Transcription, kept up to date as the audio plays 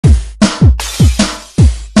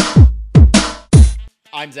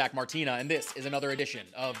I'm Zach Martina, and this is another edition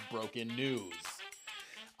of Broken News.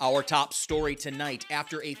 Our top story tonight: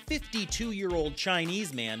 after a 52-year-old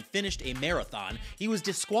Chinese man finished a marathon, he was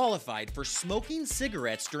disqualified for smoking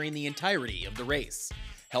cigarettes during the entirety of the race.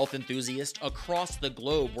 Health enthusiasts across the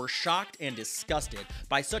globe were shocked and disgusted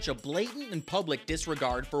by such a blatant and public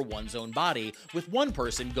disregard for one's own body, with one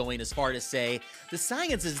person going as far to say, "The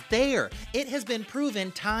science is there. It has been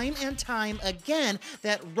proven time and time again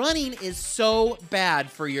that running is so bad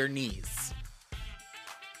for your knees."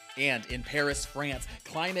 And in Paris, France,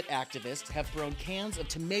 climate activists have thrown cans of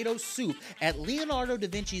tomato soup at Leonardo da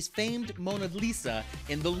Vinci's famed Mona Lisa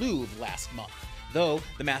in the Louvre last month, though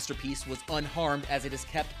the masterpiece was unharmed as it is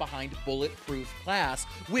kept behind bulletproof glass,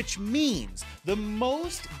 which means the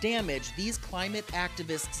most damage these climate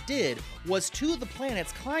activists did was to the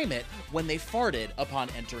planet's climate when they farted upon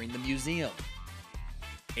entering the museum.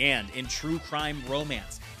 And in true crime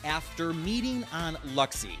romance, after meeting on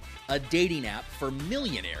Luxy, a dating app for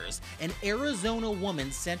millionaires, an Arizona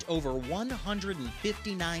woman sent over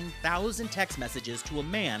 159,000 text messages to a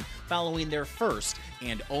man following their first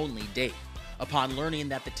and only date. Upon learning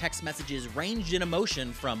that the text messages ranged in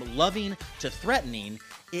emotion from loving to threatening,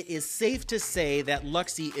 it is safe to say that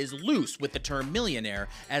Luxy is loose with the term millionaire,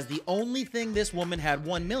 as the only thing this woman had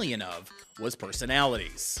 1 million of was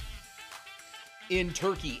personalities. In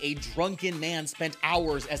Turkey, a drunken man spent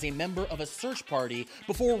hours as a member of a search party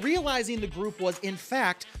before realizing the group was in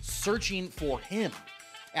fact searching for him.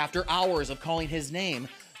 After hours of calling his name,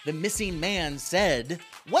 the missing man said,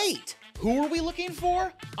 "Wait, who are we looking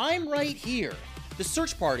for? I'm right here." The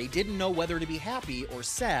search party didn't know whether to be happy or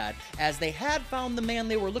sad, as they had found the man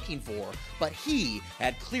they were looking for, but he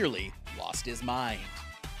had clearly lost his mind.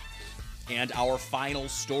 And our final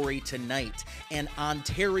story tonight: an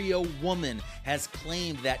Ontario woman has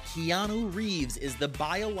claimed that Keanu Reeves is the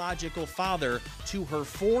biological father to her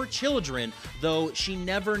 4 children, though she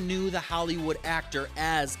never knew the Hollywood actor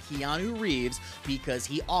as Keanu Reeves because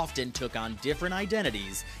he often took on different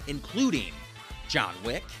identities, including John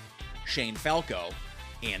Wick, Shane Falco,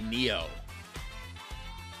 and Neo.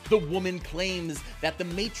 The woman claims that the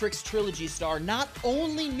Matrix trilogy star not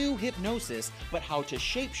only knew hypnosis, but how to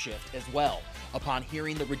shapeshift as well. Upon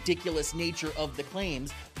hearing the ridiculous nature of the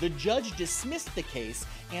claims, the judge dismissed the case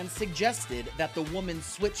and suggested that the woman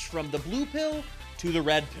switch from the blue pill to the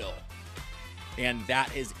red pill. And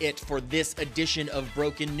that is it for this edition of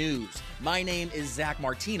Broken News. My name is Zach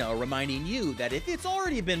Martina, reminding you that if it's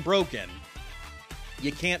already been broken,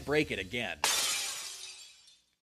 you can't break it again.